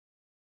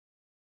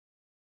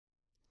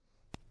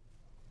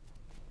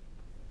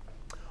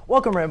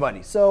Welcome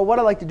everybody. So what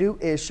I'd like to do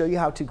is show you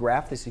how to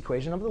graph this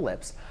equation of the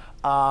ellipse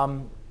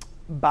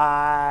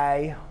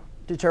by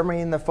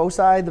determining the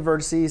foci, the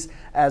vertices,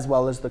 as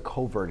well as the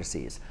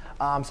co-vertices.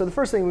 So the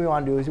first thing we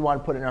want to do is we want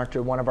to put it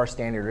into one of our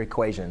standard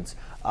equations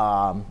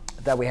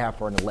that we have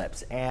for an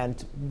ellipse. And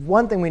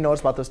one thing we notice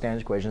about those standard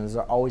equations is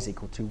they're always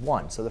equal to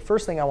 1. So the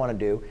first thing I want to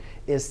do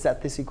is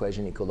set this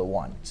equation equal to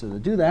 1. So to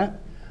do that,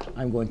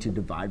 I'm going to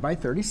divide by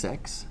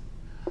 36.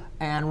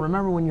 And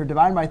remember, when you're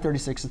dividing by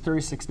 36, the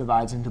 36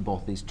 divides into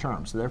both these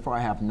terms. So therefore, I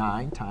have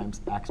 9 times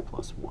x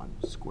plus 1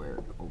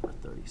 squared over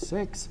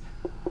 36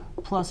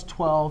 plus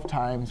 12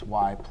 times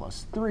y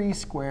plus 3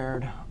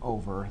 squared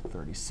over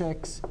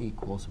 36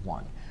 equals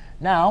 1.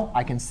 Now,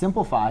 I can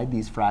simplify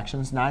these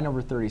fractions. 9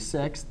 over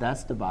 36,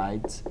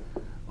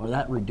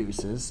 that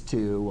reduces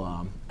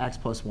to x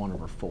plus 1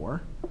 over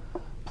 4.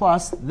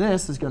 Plus,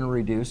 this is going to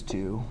reduce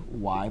to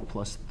y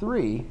plus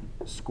 3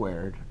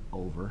 squared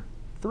over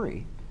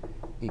 3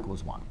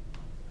 equals 1.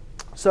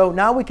 So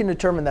now we can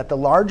determine that the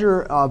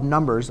larger of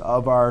numbers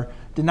of our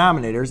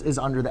denominators is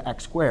under the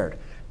x squared.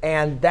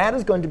 And that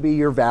is going to be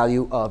your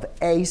value of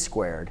a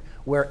squared,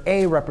 where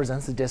a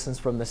represents the distance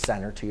from the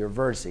center to your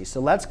vertices. So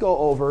let's go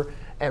over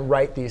and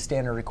write the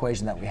standard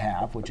equation that we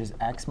have, which is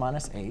x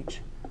minus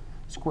h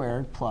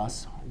squared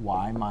plus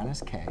y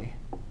minus k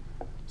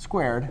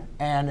squared.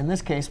 And in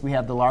this case, we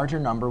have the larger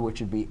number,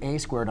 which would be a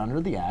squared under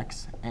the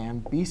x,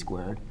 and b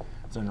squared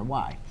is under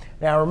y.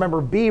 Now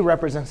remember, b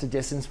represents the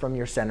distance from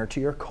your center to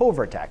your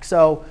co-vertex.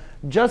 So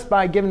just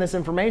by giving this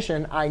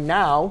information, I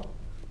now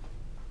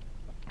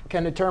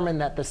can determine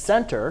that the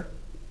center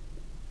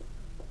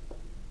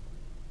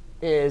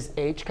is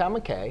h comma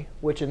k,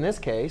 which in this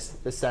case,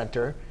 the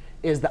center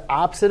is the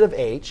opposite of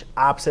h,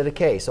 opposite of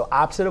k. So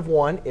opposite of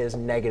 1 is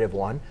negative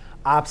 1.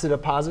 Opposite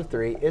of positive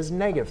 3 is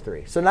negative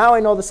 3. So now I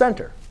know the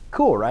center.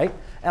 Cool, right?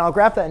 And I'll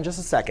graph that in just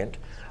a second.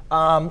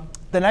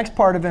 The next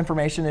part of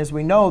information is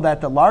we know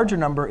that the larger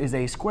number is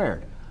a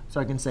squared.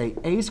 So I can say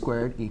a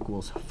squared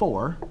equals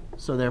 4.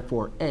 So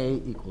therefore, a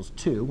equals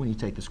 2 when you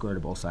take the square root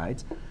of both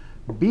sides.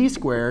 B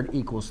squared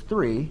equals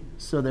 3.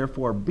 So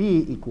therefore,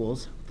 b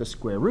equals the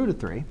square root of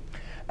 3.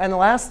 And the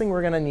last thing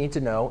we're going to need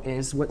to know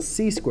is what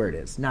c squared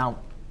is. Now,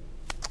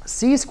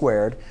 c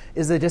squared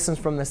is the distance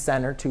from the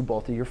center to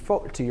both of your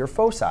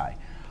foci.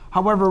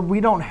 However,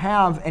 we don't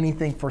have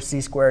anything for c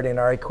squared in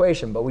our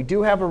equation, but we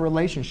do have a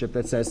relationship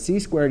that says c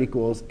squared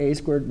equals a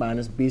squared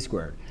minus b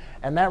squared.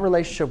 And that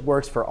relationship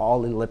works for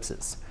all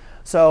ellipses.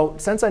 So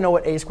since I know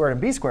what a squared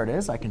and b squared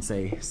is, I can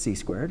say c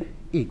squared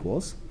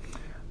equals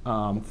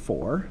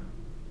 4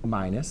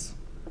 minus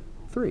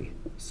 3.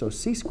 So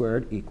c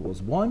squared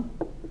equals 1.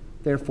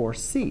 Therefore,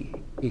 c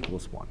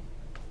equals 1.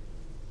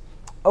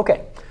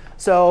 OK,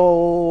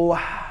 so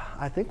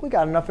I think we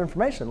got enough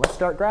information. Let's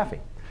start graphing.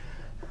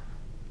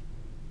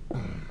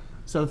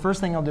 So the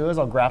first thing I'll do is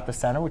I'll graph the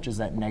center, which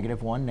is at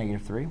negative 1,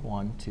 negative 3.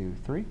 1, 2,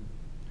 3.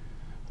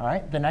 All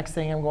right. The next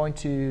thing I'm going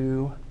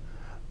to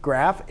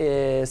graph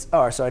is,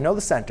 so I know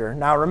the center.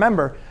 Now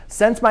remember,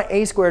 since my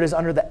a squared is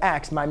under the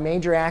x, my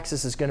major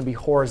axis is going to be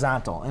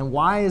horizontal. And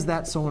why is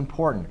that so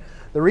important?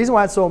 The reason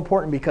why it's so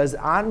important is because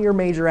on your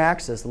major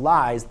axis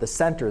lies the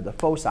center, the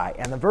foci,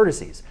 and the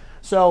vertices.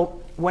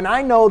 So when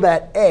I know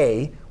that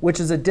a, which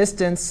is a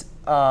distance,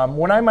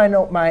 when I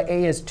know my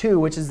a is 2,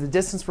 which is the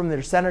distance from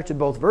the center to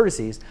both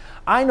vertices,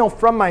 I know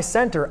from my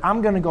center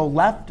I'm going to go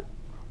left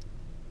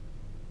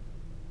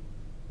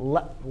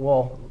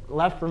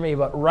for me,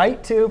 but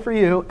right 2 for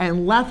you,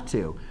 and left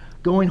 2,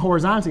 going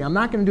horizontally. I'm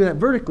not going to do that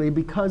vertically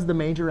because the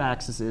major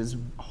axis is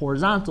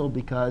horizontal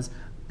because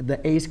the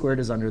a squared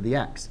is under the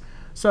x.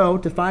 So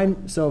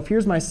if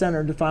here's my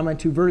center, to find my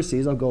 2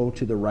 vertices, I'll go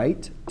to the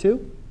right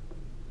 2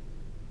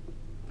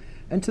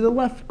 and to the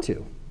left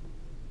 2.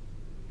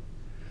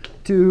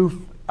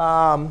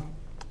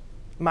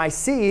 My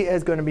c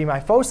is going to be my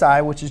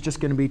foci, which is just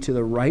going to be to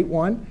the right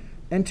 1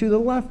 and to the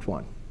left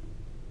 1.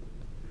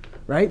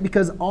 Right?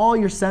 Because all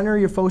your center,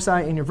 your foci,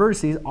 and your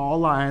vertices all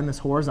lie on this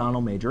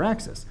horizontal major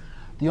axis.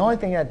 The only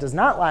thing that does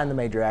not lie on the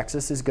major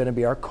axis is going to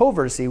be our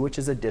co-vertice, which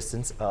is a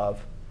distance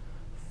of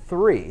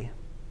 3,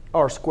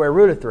 or square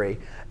root of 3.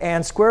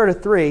 And square root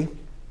of 3,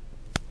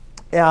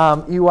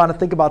 you want to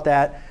think about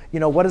that.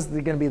 What is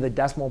going to be the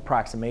decimal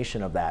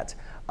approximation of that?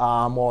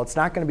 Well, it's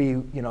not going to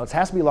be, it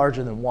has to be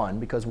larger than 1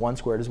 because 1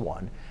 squared is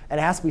 1. And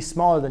it has to be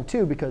smaller than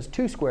 2 because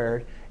 2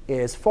 squared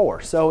is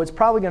 4. So it's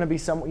probably going to be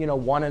some,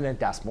 1 and a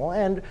decimal.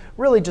 And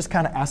really just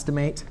kind of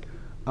estimate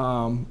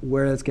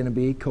where that's going to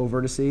be,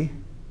 co-vertice.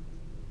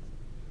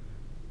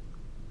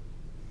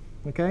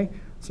 OK?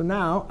 So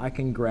now I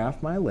can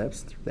graph my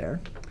ellipse through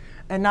there.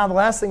 And now the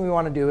last thing we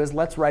want to do is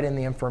let's write in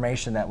the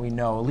information that we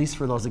know, at least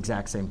for those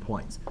exact same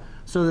points.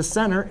 So the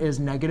center is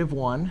negative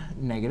 1,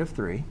 negative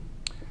 3.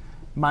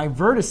 My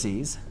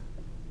vertices,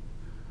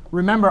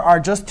 remember, are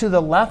just to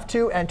the left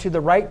 2 and to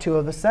the right 2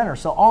 of the center.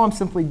 So all I'm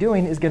simply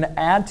doing is going to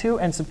add 2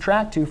 and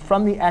subtract 2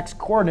 from the x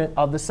coordinate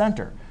of the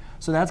center.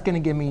 So that's going to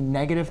give me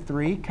negative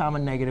 3, comma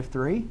negative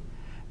 3,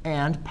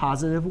 and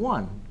positive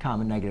 1,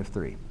 comma negative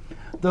 3.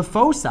 The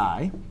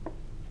foci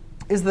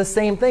is the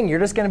same thing. You're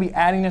just going to be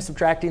adding and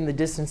subtracting the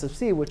distance of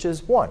C, which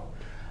is 1.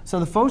 So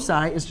the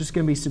foci is just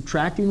going to be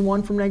subtracting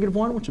 1 from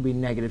 -1, which will be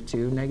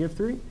 -2,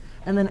 -3,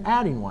 and then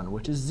adding 1,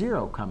 which is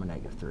 0,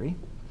 -3.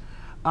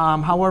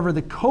 However,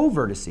 the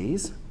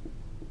co-vertices,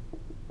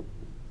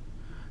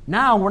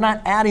 now we're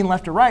not adding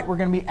left to right. We're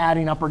going to be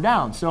adding up or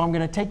down. So I'm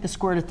going to take the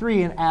square root of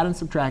 3 and add and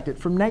subtract it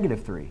from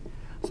 -3.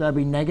 So that would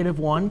be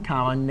 -1,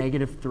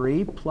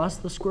 -3 plus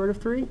the square root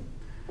of 3,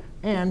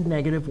 and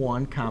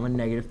 -1,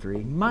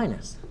 -3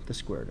 minus the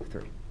square root of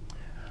 3.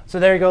 So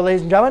there you go,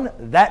 ladies and gentlemen.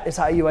 That is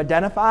how you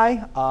identify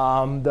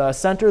the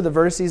center, the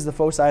vertices, the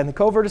foci, and the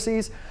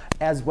co-vertices,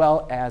 as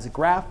well as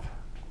graph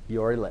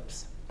your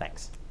ellipse.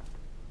 Thanks.